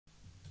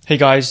Hey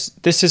guys,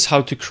 this is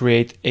how to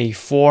create a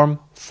form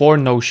for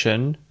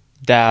Notion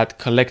that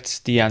collects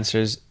the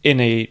answers in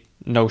a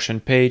Notion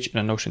page, in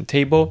a Notion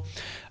table.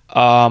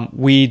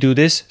 We do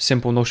this,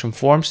 simple Notion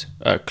forms.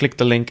 Click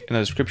the link in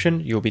the description,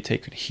 you'll be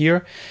taken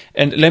here.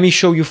 And let me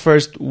show you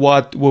first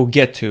what we'll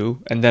get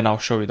to, and then I'll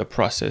show you the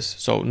process.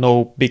 So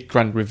no big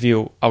grand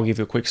review, I'll give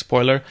you a quick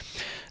spoiler.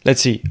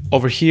 Let's see,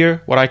 over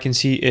here, what I can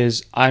see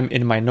is I'm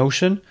in my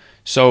Notion.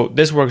 So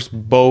this works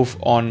both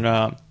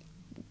on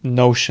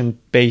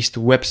Notion-based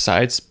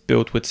websites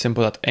built with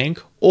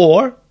simple.ink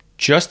or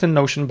just in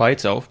Notion by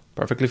itself,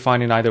 perfectly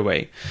fine in either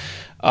way.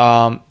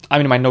 I'm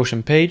in my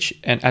Notion page,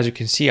 and as you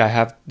can see, I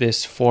have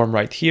this form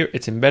right here.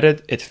 It's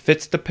embedded, it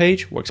fits the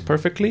page, works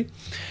perfectly.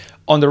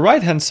 On the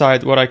right-hand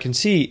side, what I can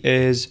see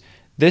is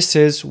this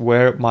is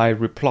where my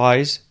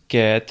replies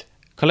get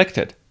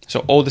collected. So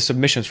all the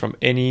submissions from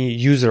any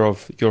user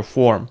of your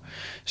form.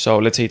 So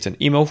let's say it's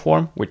an email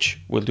form, which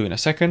we'll do in a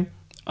second.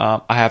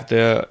 I have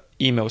the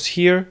emails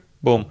here,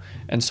 boom,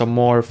 and some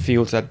more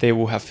fields that they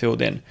will have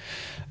filled in.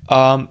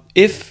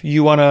 If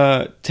you want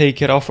to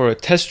take it off for a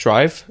test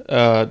drive,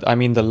 I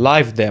mean the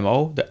live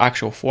demo, the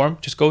actual form,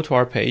 just go to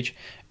our page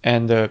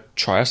and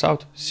try us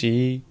out.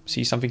 See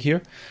something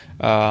here,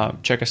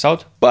 check us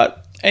out.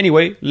 But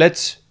anyway,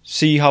 let's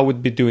see how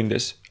we'd be doing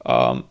this.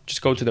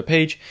 Just go to the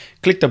page,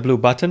 click the blue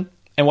button,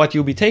 and what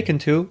you'll be taken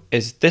to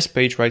is this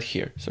page right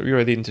here. So you're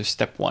already into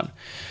step one.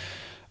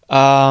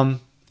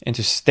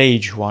 Into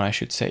stage one, I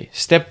should say.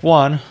 Step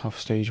one of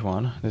stage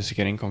one, this is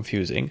getting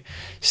confusing.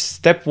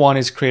 Step one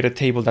is create a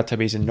table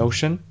database in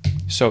Notion.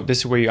 So this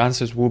is where your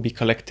answers will be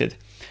collected.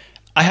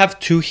 I have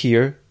two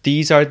here.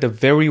 These are the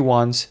very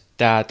ones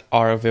that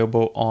are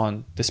available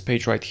on this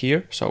page right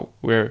here. So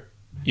we're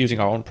using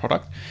our own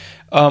product.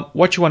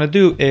 What you want to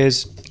do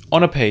is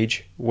on a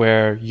page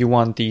where you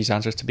want these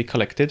answers to be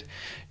collected,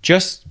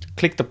 just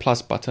click the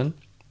plus button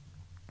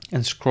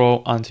and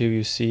scroll until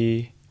you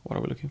see, what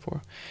are we looking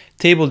for?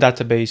 Table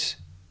database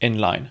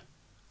inline,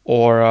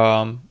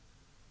 or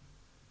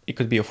it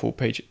could be a full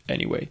page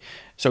anyway.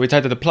 So we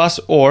type the plus,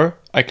 or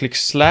I click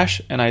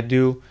slash and I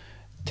do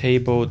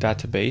table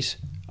database.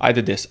 I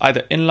did this,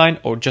 either inline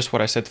or just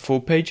what I said,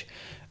 full page.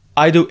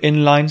 I do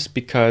inlines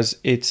because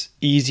it's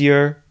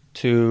easier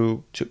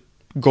to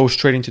go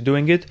straight into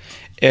doing it.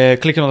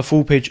 Clicking on the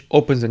full page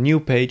opens a new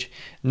page.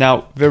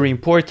 Now, very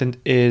important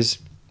is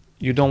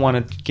you don't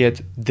want to get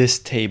this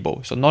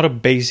table. So not a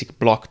basic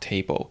block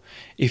table.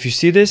 If you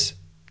see this,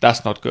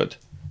 that's not good.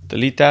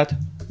 Delete that.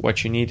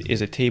 What you need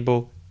is a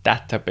table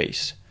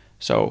database.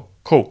 So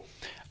cool.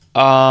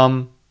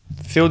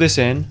 Fill this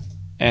in,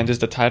 and this is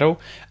the title.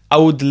 I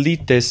would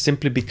delete this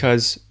simply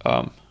because,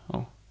 oh,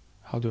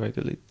 how do I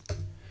delete?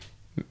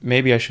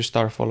 Maybe I should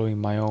start following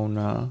my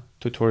own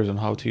tutorials on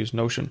how to use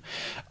Notion.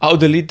 I'll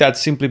delete that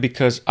simply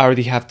because I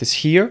already have this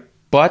here,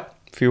 but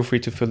feel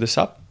free to fill this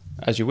up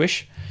as you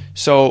wish.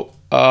 So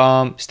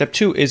step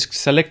two is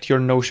select your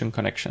Notion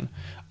connection.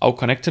 I'll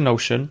connect to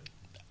Notion.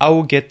 I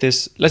will get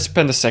this, let's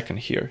spend a second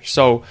here.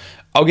 So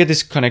I'll get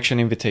this connection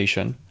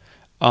invitation.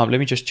 Let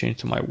me just change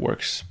to my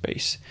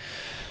workspace.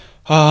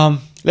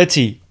 Let's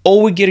see,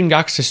 all we're getting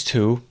access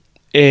to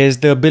is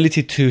the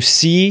ability to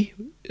see,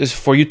 is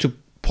for you to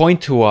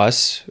point to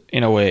us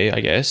in a way, I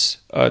guess.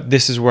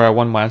 This is where I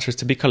want my answers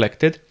to be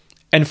collected.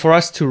 And for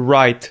us to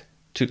write,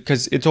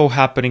 because it's all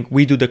happening,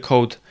 we do the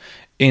code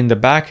in the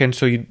backend,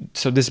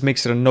 so this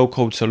makes it a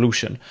no-code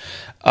solution.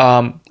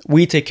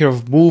 We take care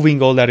of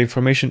moving all that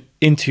information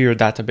into your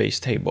database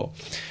table.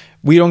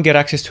 We don't get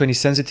access to any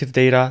sensitive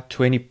data,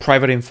 to any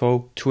private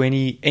info, to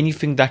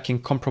anything that can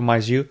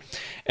compromise you.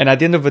 And at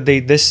the end of the day,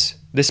 this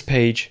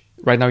page,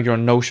 right now you're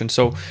on Notion,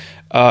 so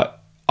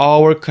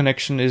our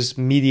connection is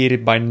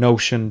mediated by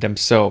Notion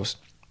themselves.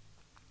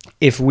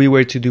 If we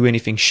were to do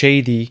anything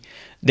shady,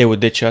 they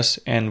would ditch us,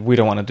 and we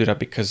don't want to do that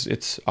because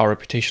it's our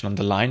reputation on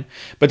the line.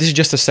 But this is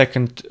just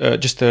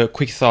just a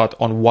quick thought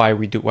on why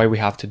we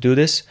have to do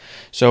this.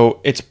 So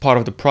it's part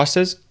of the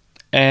process.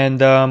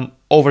 And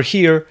over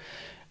here,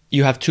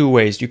 you have two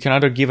ways. You can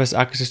either give us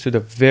access to the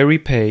very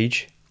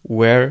page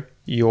where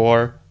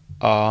your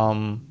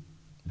how's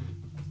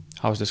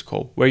this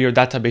called? Where your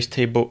database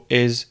table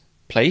is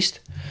placed.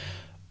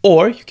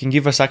 Or you can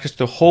give us access to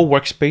the whole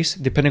workspace,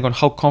 depending on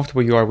how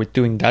comfortable you are with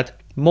doing that.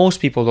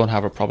 Most people don't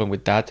have a problem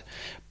with that.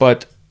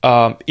 But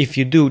if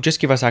you do, just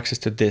give us access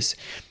to this.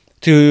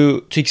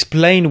 To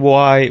explain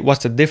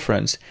what's the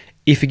difference,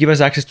 if you give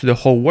us access to the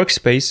whole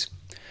workspace,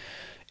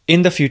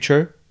 in the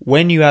future,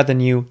 when you add a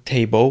new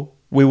table,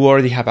 we will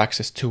already have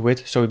access to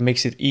it. So it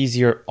makes it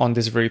easier on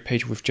this very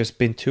page we've just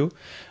been to.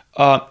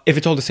 If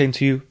it's all the same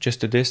to you,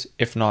 just do this.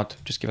 If not,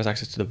 just give us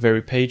access to the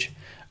very page.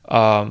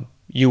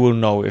 You will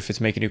know if it's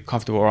making you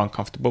comfortable or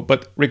uncomfortable,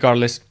 but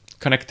regardless,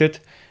 connect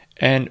it,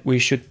 and we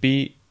should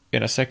be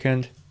in a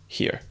second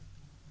here.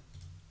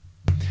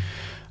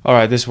 All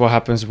right, this is what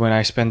happens when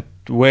I spent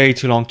way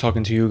too long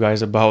talking to you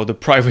guys about the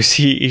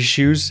privacy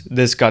issues.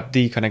 This got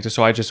deconnected,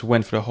 so I just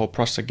went through the whole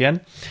process again.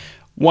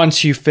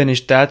 Once you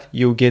finish that,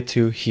 you'll get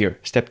to here,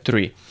 step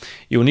 3.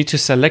 You'll need to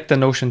select the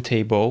Notion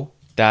table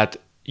that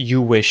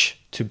you wish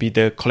to be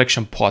the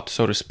collection pot,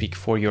 so to speak,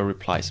 for your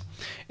replies.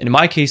 In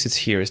my case, it's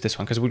here, is this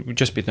one, because we'd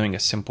just be doing a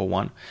simple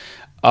one.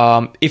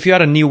 If you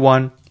add a new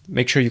one,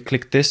 make sure you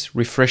click this,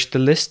 refresh the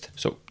list.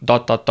 So ...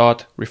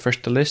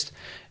 refresh the list.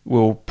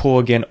 We'll pull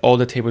again all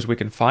the tables we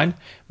can find,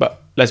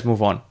 but let's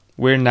move on.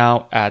 We're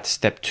now at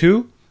step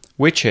 2,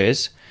 which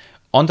is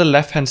on the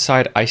left-hand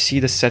side, I see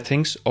the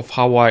settings of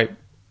how I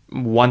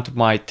want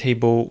my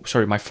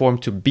my form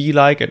to be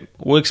like, and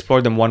we'll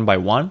explore them one by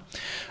one.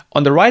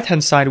 On the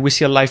right-hand side, we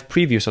see a live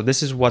preview. So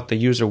this is what the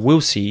user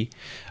will see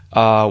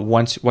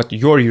what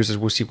your users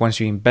will see once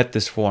you embed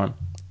this form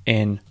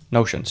in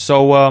Notion.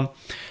 So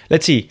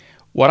let's see.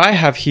 What I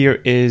have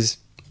here is,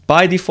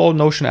 by default,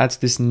 Notion adds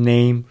this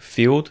name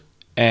field,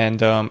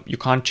 and you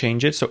can't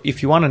change it. So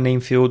if you want a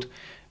name field,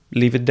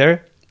 leave it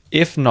there.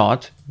 If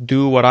not,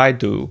 do what I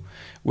do,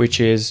 which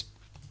is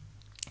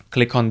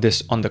click on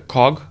this on the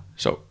cog.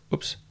 So,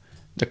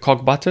 the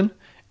cog button,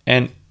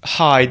 and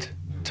hide,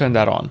 turn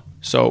that on.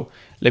 So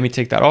let me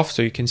take that off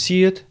so you can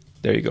see it.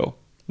 There you go.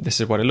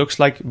 This is what it looks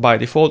like by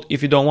default.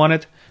 If you don't want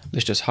it,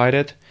 let's just hide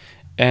it.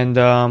 And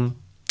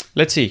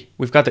let's see,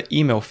 we've got the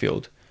email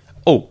field.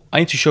 Oh, I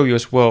need to show you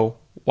as well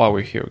while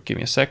we're here. Give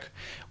me a sec.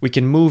 We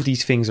can move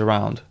these things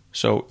around.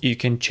 So you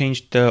can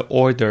change the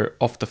order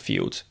of the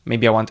fields.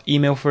 Maybe I want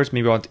email first,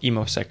 maybe I want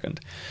email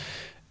second.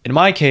 In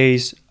my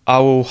case, I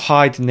will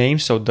hide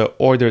names so the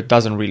order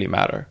doesn't really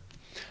matter.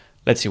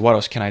 Let's see, what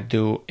else can I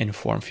do in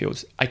form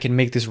fields? I can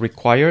make this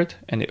required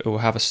and it will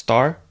have a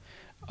star.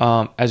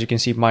 As you can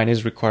see, mine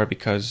is required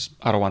because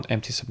I don't want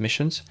empty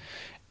submissions.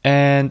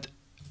 And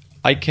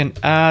I can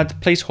add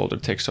placeholder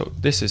text. So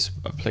this is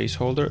a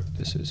placeholder.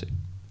 This is it.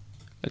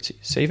 Let's see,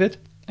 save it.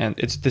 And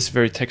it's this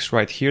very text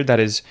right here that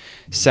is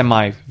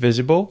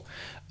semi-visible.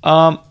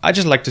 I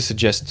just like to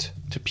suggest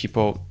to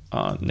people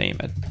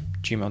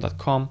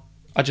name@gmail.com.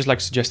 I just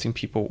like suggesting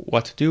people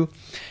what to do.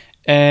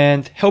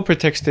 And helper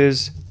text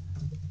is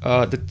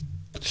the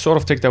sort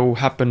of text that will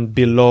happen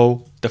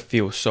below the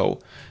field. So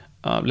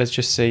let's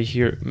just say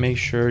here, make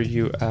sure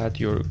you add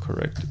your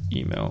correct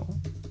email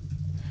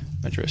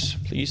address,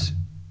 please.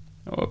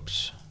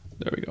 Oops,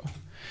 there we go.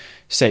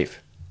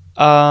 Save.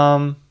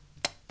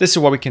 This is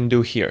what we can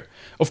do here.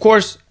 Of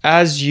course,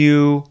 as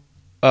you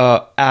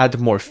add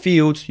more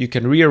fields, you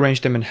can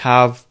rearrange them and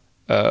have,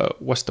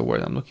 what's the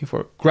word I'm looking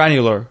for?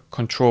 Granular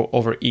control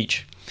over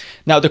each.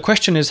 Now, the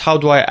question is, how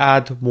do I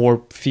add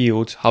more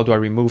fields? How do I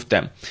remove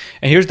them?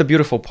 And here's the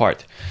beautiful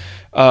part.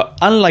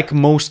 Unlike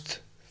most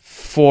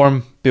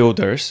form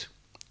builders,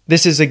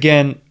 this is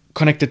again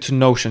connected to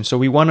Notion. So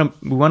we want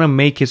to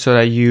make it so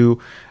that you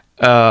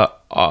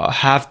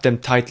have them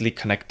tightly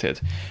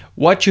connected.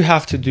 What you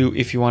have to do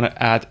if you want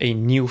to add a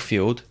new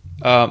field,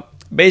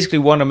 basically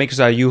want to make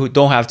sure that you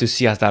don't have to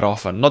see us that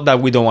often. Not that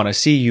we don't want to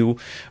see you,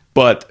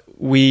 but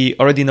we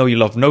already know you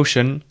love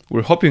Notion.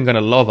 We're hoping you're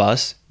going to love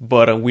us,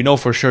 but we know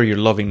for sure you're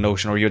loving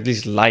Notion, or you at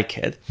least like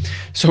it.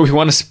 So we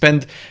want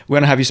to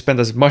have you spend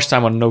as much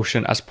time on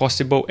Notion as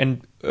possible,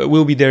 and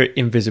we'll be there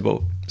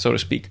invisible, so to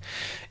speak.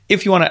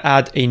 If you want to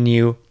add a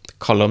new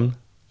column,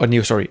 a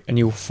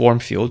new form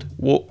field,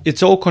 well,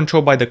 it's all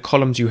controlled by the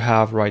columns you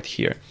have right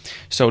here.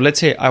 So let's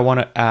say I want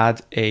to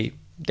add a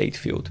date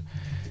field,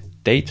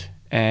 date,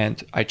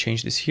 and I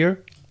change this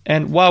here.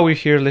 And while we're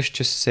here, let's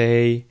just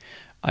say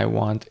I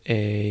want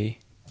a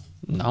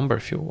number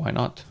field. Why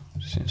not?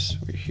 Since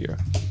we're here.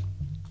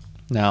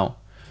 Now,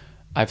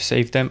 I've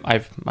saved them.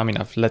 I've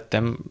let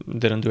them,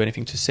 didn't do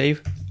anything to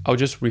save. I'll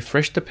just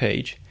refresh the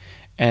page.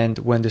 And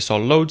when this all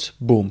loads,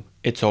 boom,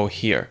 it's all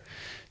here.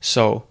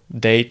 So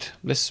date,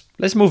 let's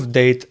move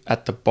date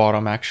at the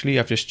bottom. Actually,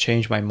 I've just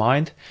changed my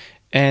mind.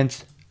 And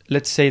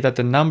let's say that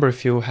the number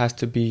field has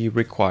to be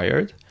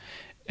required.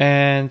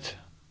 And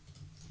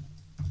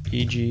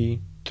EG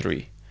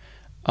 3.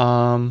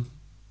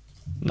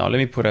 Now let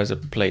me put it as a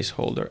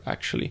placeholder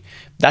actually.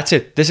 That's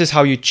it. This is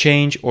how you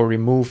change or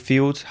remove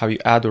fields, how you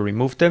add or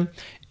remove them.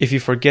 If you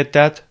forget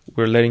that,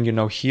 we're letting you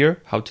know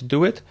here how to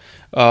do it.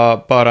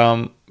 But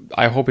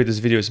I hope this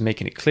video is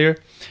making it clear.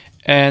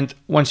 And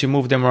once you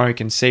move them around, you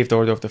can save the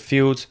order of the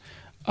fields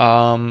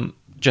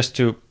just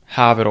to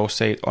have it all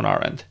saved on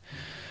our end.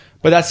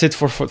 But that's it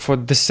for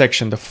this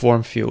section, the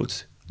form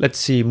fields. Let's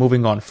see,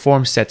 moving on,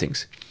 form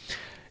settings.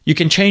 You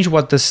can change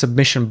what the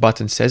submission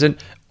button says. And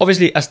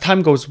obviously, as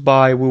time goes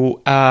by, we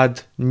will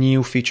add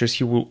new features.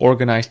 He will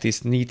organize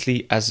this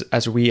neatly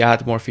as we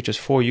add more features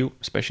for you,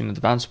 especially in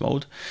advanced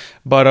mode.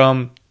 But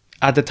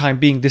at the time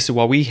being, this is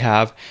what we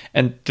have.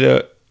 And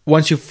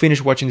once you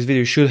finish watching this video,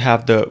 you should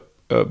have the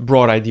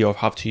broad idea of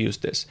how to use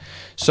this.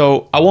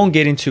 So I won't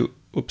get into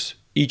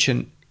each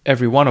and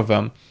every one of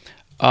them.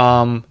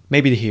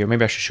 Maybe here,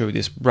 maybe I should show you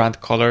this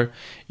brand color.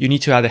 You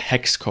need to add a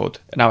hex code.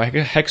 Now, a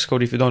hex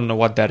code, if you don't know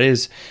what that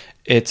is,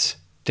 it's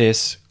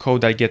this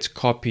code that gets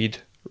copied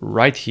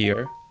right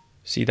here.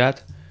 See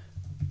that?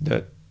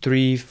 The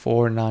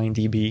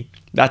 349db.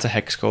 That's a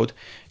hex code.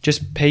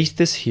 Just paste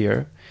this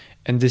here,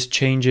 and this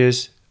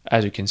changes,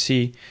 as you can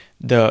see,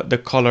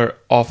 the color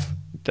of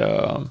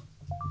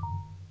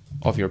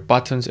your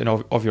buttons and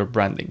of your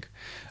branding.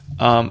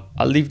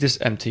 I'll leave this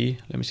empty.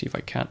 Let me see if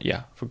I can.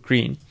 Yeah, for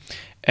green.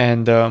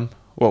 And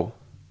whoa,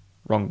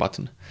 wrong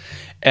button.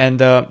 And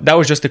that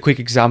was just a quick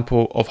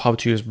example of how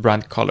to use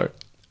brand color.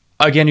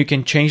 Again, you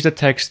can change the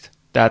text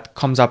that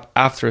comes up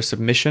after a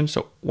submission.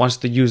 So once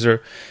the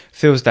user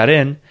fills that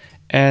in,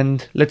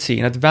 and let's see,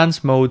 in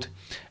advanced mode,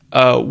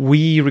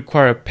 we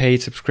require a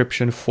paid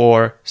subscription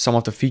for some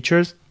of the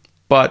features,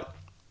 but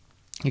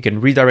you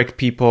can redirect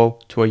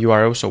people to a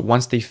URL. So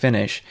once they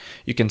finish,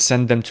 you can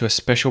send them to a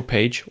special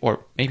page,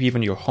 or maybe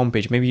even your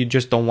homepage. Maybe you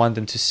just don't want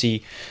them to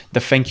see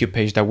the thank you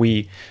page that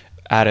we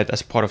added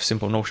as part of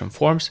Simple Notion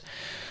Forms.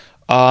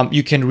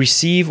 You can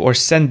receive or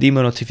send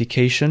email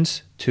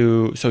notifications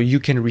so you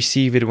can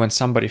receive it when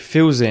somebody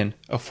fills in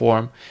a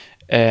form,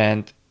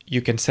 and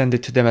you can send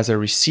it to them as a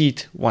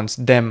receipt once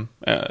them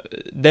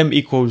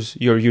equals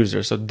your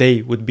users. So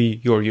they would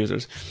be your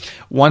users.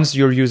 Once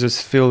your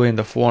users fill in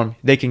the form,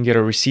 they can get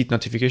a receipt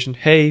notification.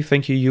 Hey,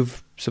 thank you,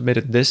 you've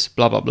submitted this,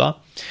 blah, blah, blah.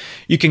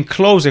 You can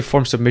close a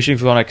form submission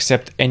if you don't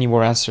accept any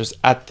more answers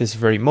at this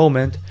very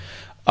moment.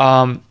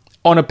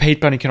 On a paid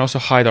plan, you can also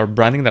hide our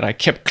branding that I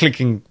kept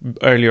clicking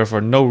earlier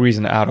for no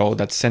reason at all.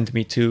 That sent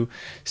me to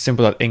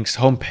Simple.Inc's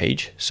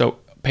homepage. So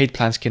paid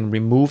plans can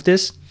remove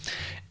this.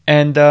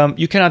 And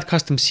you can add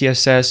custom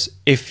CSS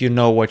if you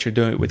know what you're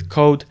doing with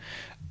code.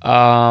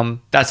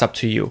 That's up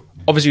to you.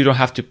 Obviously, you don't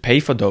have to pay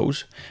for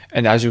those.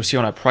 And as you'll see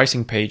on our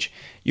pricing page,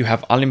 you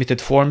have unlimited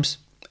forms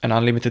and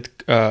unlimited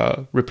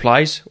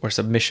replies or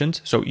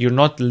submissions. So you're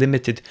not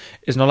limited.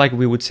 It's not like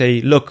we would say,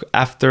 look,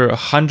 after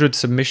 100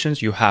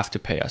 submissions, you have to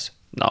pay us.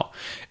 No,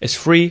 it's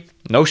free.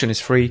 Notion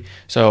is free.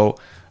 So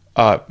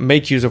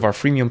make use of our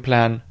freemium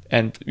plan,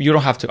 and you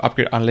don't have to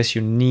upgrade unless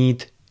you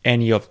need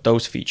any of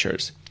those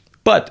features.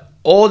 But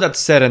all that's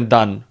said and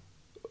done,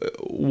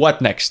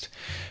 what next?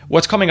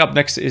 What's coming up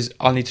next is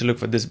I'll need to look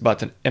for this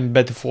button,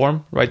 embed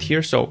form, right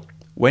here. So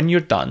when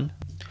you're done,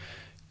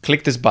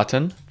 click this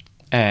button,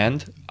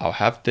 and I'll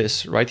have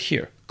this right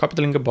here. Copy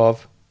the link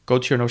above, go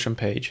to your Notion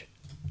page.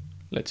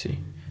 Let's see.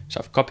 So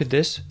I've copied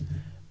this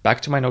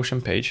back to my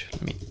Notion page.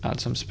 Let me add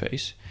some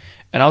space,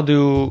 and I'll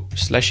do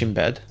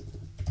 /embed.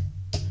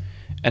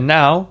 And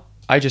now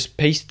I just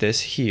paste this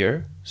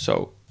here.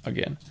 So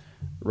again,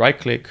 right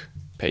click,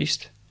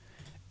 paste,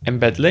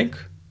 embed link.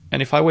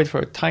 And if I wait for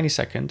a tiny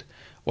second,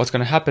 what's going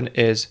to happen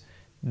is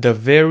let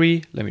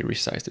me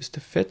resize this to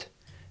fit,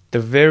 the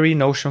very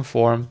Notion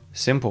form,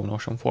 simple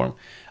Notion form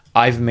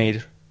I've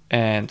made,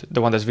 and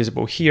the one that's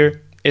visible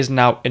here is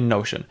now in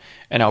Notion.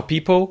 And now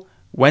people,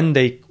 when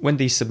they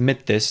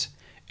submit this,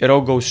 it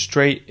all goes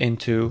straight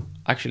into,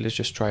 actually, let's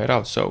just try it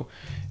out. So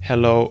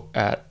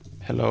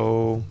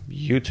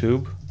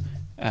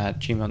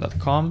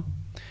hello@youtube@gmail.com,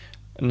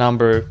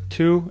 number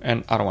 2,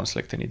 and I don't want to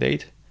select any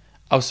date.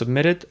 I'll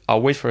submit it.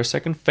 I'll wait for a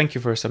second. Thank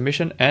you for your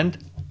submission. And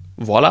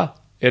voila,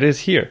 it is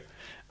here.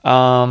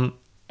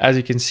 As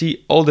you can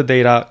see, all the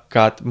data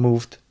got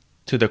moved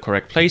to the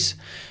correct place.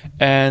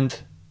 And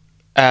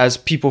as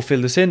people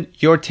fill this in,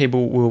 your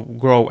table will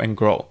grow and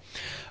grow.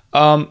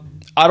 I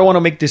don't want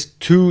to make this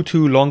too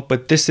long,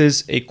 but this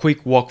is a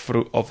quick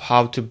walkthrough of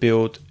how to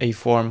build a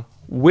form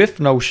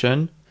with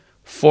Notion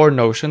for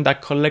Notion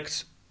that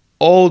collects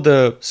all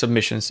the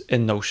submissions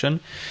in Notion.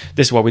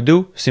 This is what we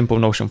do, Simple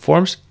Notion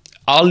Forms.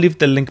 I'll leave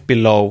the link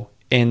below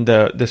in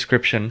the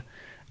description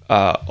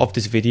of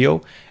this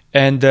video,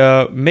 and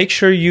make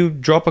sure you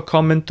drop a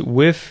comment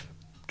with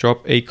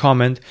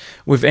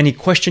any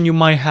question you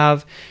might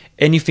have,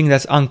 anything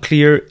that's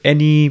unclear,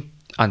 any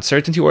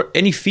uncertainty, or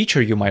any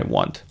feature you might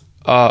want.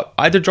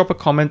 Either drop a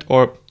comment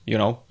or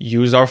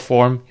use our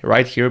form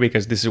right here,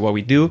 because this is what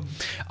we do.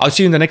 I'll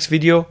see you in the next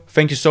video.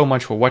 Thank you so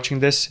much for watching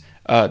this.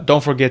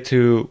 Don't forget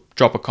to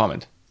drop a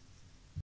comment.